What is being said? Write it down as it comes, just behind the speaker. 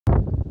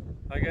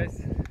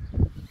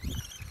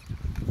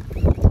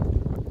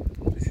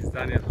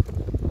Daniel,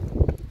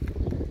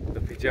 the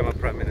Pajama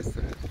Prime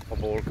Minister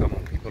of all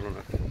common people on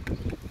earth.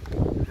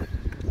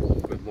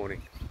 Good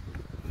morning.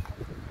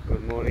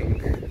 Good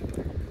morning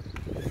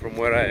from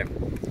where I am.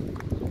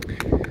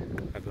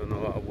 I don't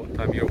know at what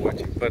time you're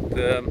watching, but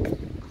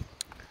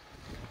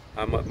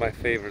I'm at my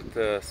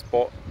favorite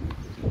spot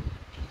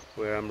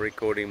where I'm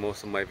recording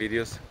most of my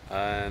videos,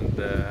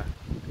 and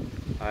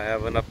I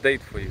have an update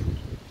for you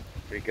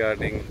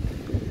regarding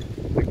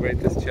the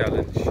greatest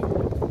challenge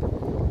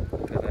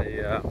that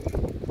I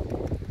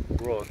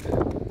wrote,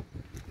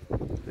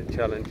 the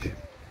challenge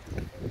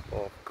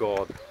of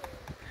God,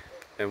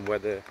 and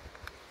whether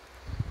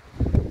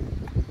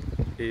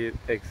He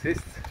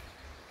exists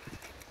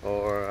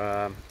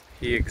or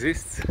He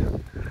exists,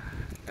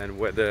 and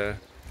whether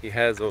He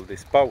has all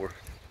this power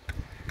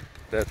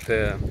that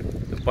the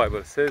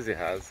Bible says He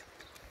has,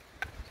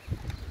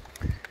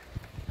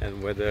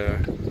 and whether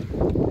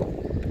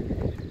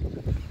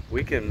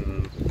we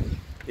can,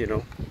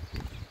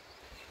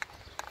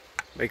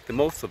 make the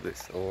most of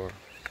this or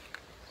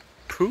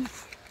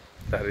prove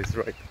that is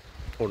right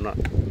or not.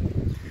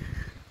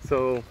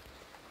 So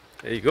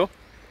there you go,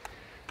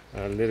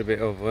 a little bit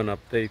of an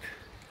update.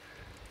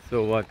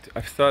 So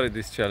I've started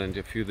this challenge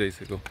a few days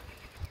ago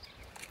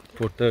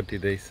for 30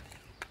 days,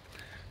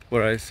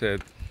 where I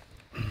said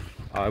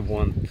I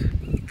want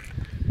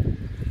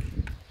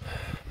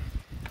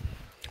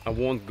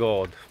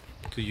God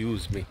to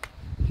use me.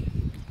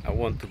 I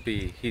want to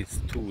be His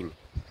tool,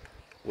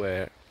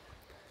 where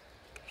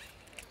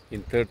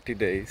in 30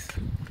 days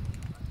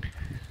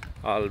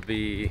I'll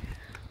be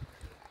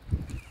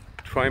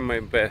trying my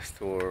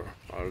best, or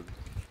I'll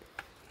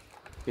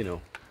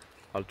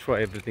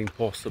try everything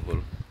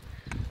possible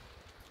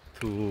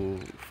to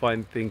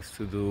find things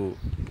to do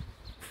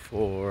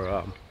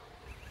for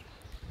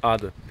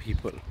other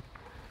people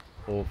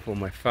or for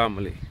my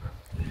family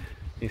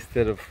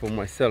instead of for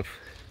myself,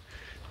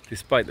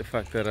 despite the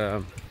fact that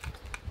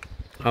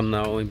I'm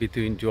now in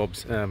between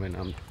jobs, and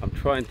I'm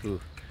trying to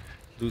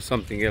do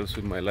something else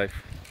with my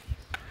life,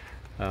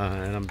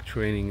 and I'm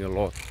training a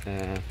lot,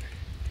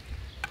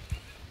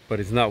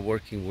 but it's not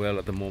working well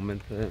at the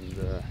moment, and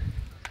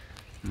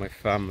my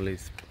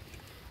family's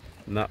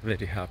not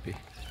very happy.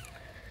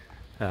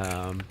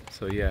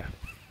 So yeah,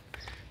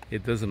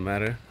 it doesn't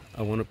matter.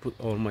 I want to put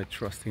all my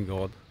trust in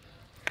God,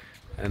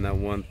 and I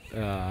want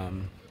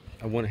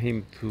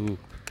Him to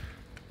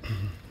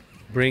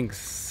bring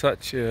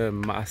such a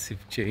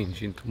massive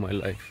change into my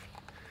life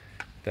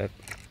that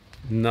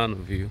none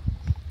of you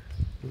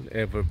will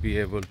ever be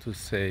able to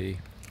say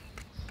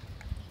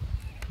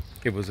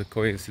it was a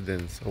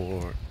coincidence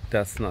or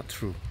that's not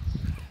true.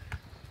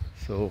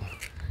 So,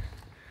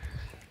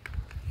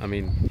 I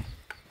mean,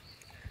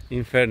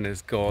 in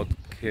fairness, God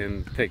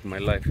can take my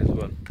life as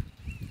well,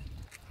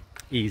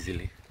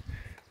 easily,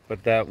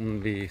 but that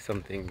wouldn't be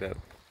something that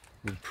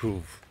would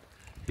prove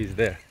He's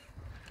there,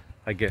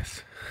 I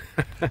guess.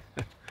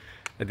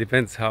 It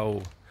depends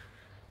how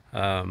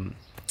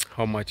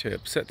much I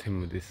upset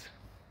Him with this,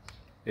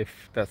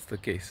 if that's the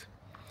case.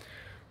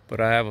 But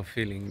I have a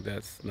feeling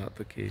that's not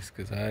the case,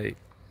 because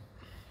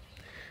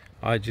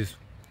I just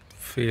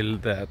feel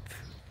that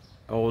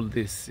all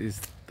this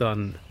is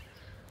done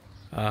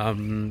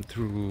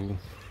through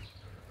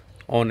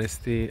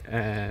honesty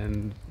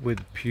and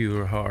with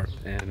pure heart,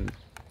 and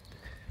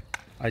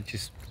I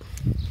just,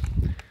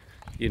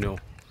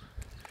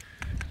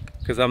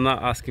 because I'm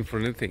not asking for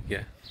anything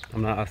yet.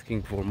 I'm not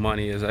asking for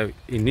money as I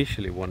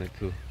initially wanted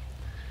to,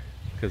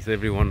 because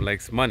everyone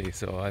likes money.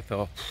 So I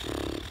thought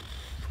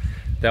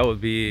that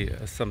would be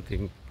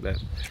something that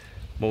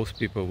most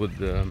people would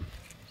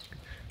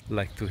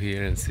like to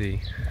hear and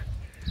see.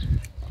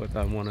 But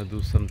I want to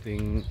do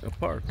something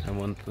apart. I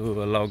want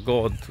to allow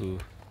God to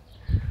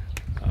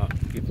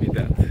give me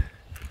that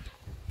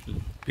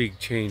big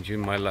change in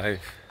my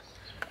life,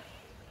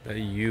 that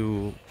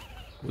you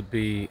would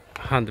be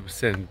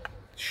 100%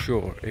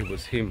 sure it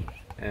was Him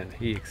and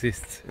He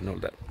exists and all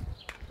that.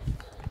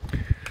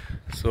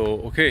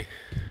 So okay,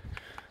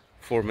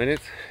 4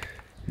 minutes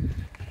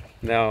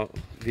now.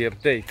 The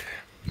update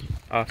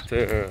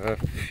after a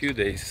few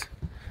days,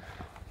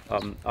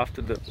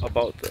 after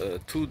about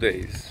 2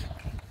 days,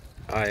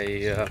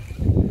 I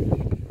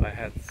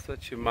had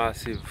such a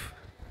massive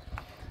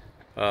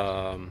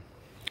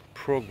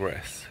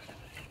progress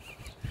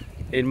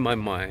in my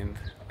mind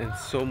and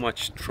so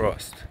much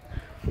trust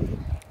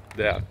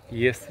that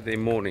yesterday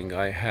morning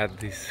I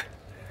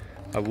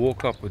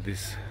woke up with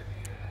this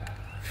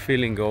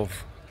feeling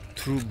of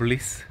true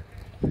bliss.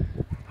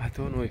 I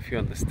don't know if you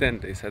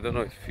understand this. I don't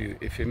know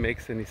if it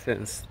makes any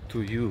sense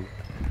to you,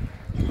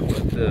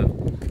 but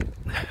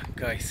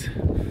guys,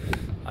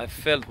 I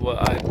felt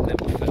what I've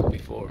never felt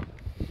before.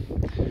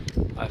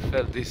 I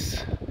felt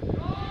this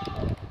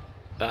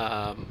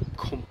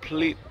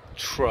complete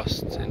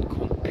trust and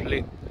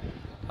complete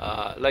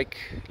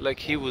like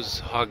He was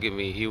hugging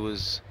me. He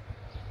was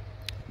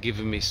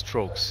giving me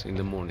strokes in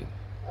the morning.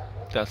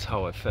 That's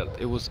how I felt.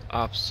 It was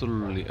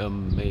absolutely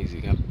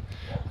amazing.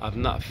 I've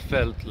not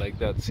felt like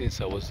that since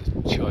I was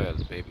a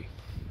child, maybe.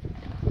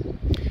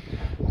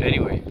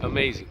 Anyway,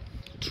 amazing,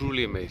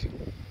 truly amazing.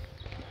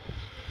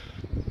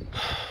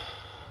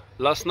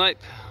 Last night,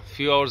 a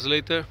few hours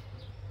later,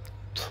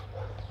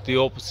 the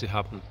opposite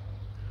happened.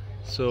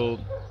 So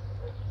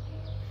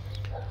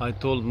I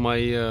told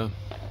my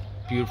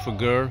beautiful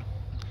girl,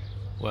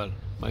 well,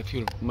 my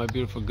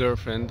beautiful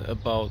girlfriend,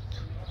 about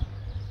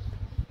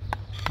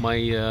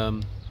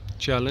my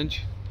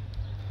challenge,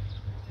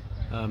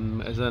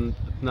 as I've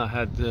not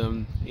had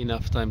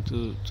enough time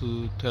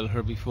to tell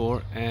her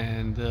before,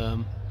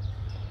 and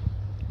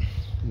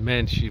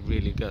man, she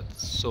really got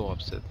so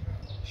upset,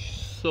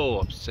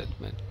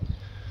 man.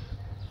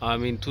 I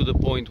mean, to the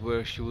point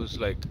where she was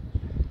like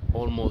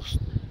almost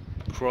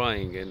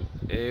crying, and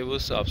it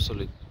was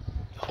absolutely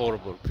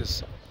horrible,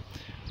 because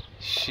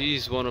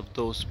she's one of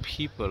those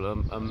people,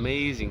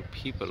 amazing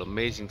people,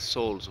 amazing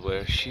souls,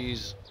 where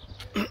she's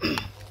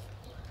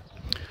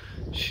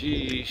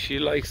she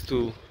likes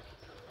to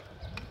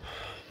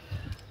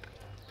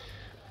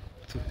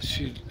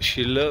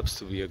she loves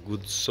to be a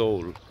good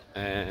soul,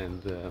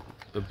 and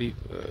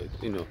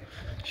you know,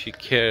 she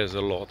cares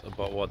a lot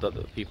about what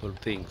other people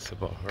thinks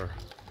about her,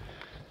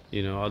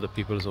 you know, other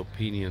people's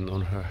opinion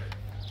on her.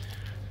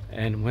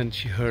 And when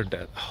she heard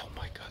that, oh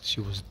my God, she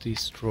was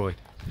destroyed,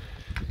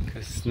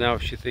 because now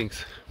she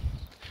thinks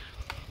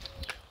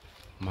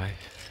my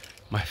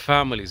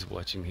family is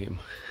watching him,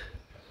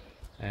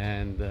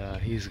 and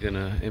he's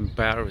gonna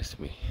embarrass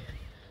me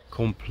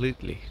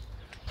completely.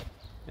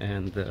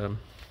 And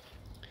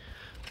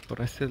but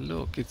I said,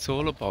 look, it's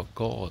all about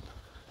God.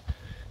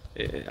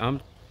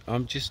 I'm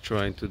just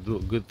trying to do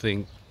a good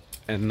thing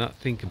and not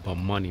think about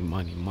money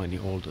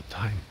all the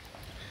time.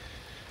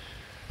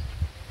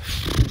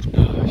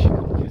 No, she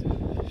couldn't get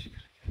it. She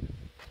couldn't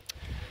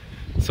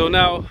get it. So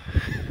now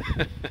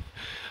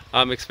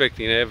I'm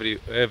expecting every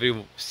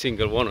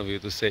single one of you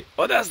to say,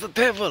 oh, that's the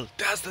devil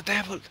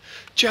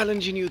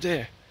challenging you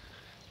there.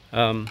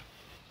 For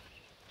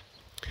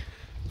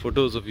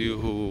those of you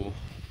who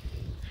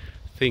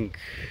think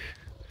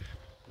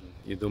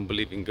you don't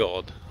believe in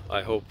God,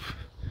 I hope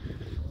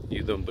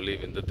you don't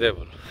believe in the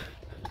devil.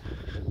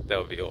 That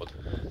would be odd.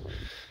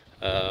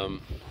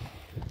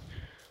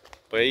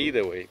 But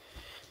either way,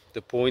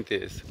 the point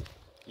is,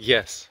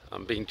 yes,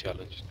 I'm being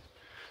challenged.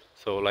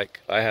 So like,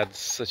 I had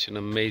such an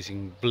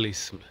amazing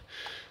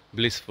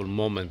blissful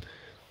moment,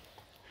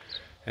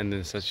 and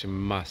then such a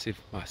massive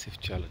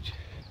challenge.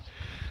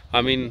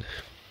 I mean,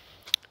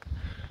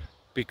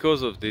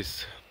 because of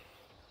this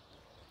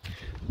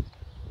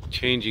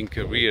changing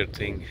career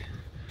thing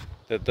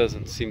that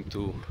doesn't seem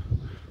to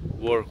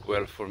work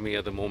well for me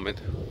at the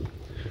moment,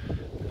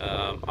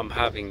 I'm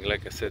having,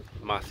 like I said,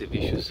 massive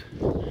issues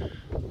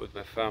with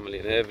my family,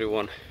 and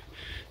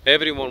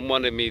everyone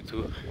wanted me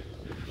to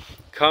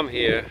come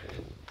here,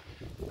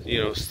 you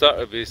know, start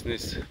a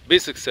business, be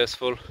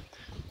successful,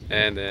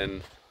 and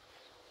then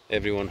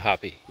everyone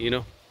happy, you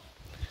know.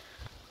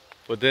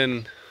 But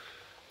then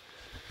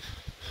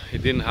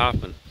it didn't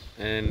happen,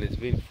 and it's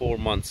been 4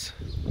 months,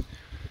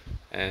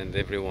 and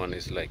everyone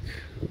is like,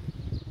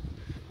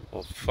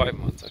 or 5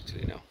 months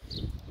actually now,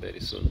 very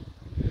soon,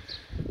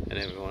 and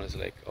everyone is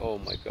like, oh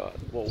my God,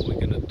 what are we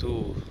gonna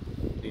do,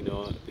 you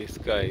know, these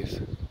guys,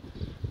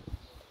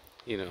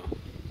 you know.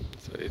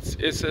 So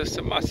it's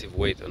a massive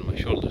weight on my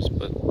shoulders.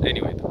 But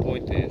anyway, the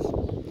point is,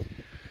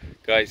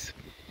 guys,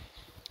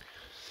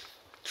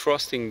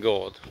 trusting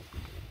God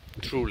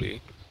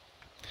truly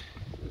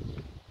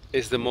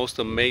is the most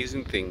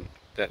amazing thing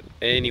that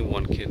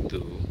anyone can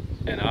do.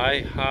 And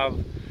I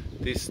have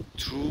this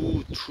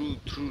true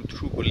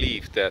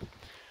belief that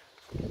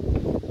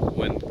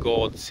when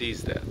God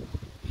sees that,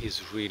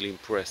 He's really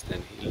impressed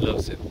and He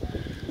loves it.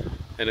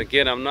 And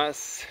again, I'm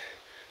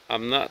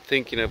not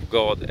thinking of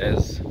God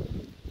as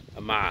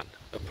a man,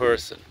 a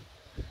person,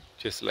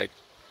 just like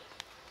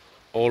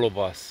all of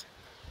us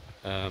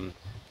on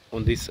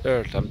this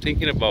earth. I'm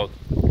thinking about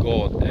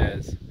God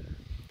as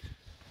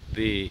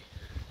the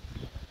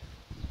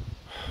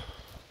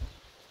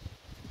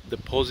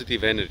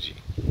positive energy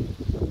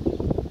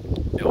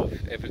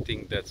of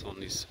everything that's on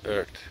this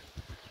earth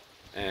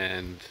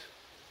and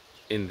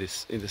in the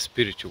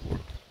spiritual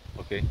world.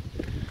 Okay,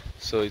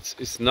 so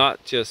it's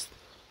not just,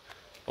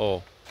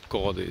 oh,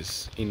 God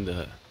is in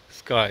the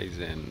skies,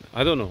 and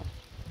I don't know,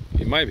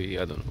 it might be,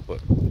 I don't know,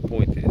 but the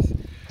point is,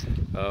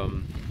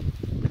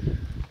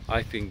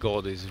 I think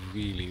God is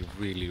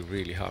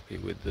really happy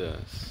with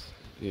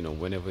you know,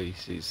 whenever He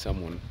sees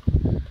someone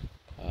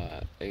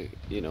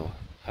you know,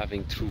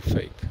 having true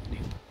faith in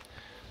Him.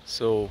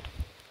 So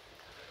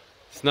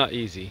it's not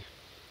easy,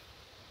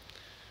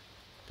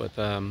 but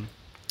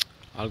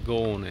I'll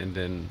go on, and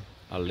then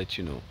I'll let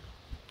you know.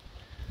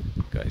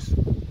 Guys,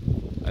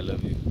 I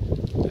love you,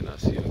 and I'll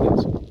see you again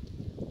soon.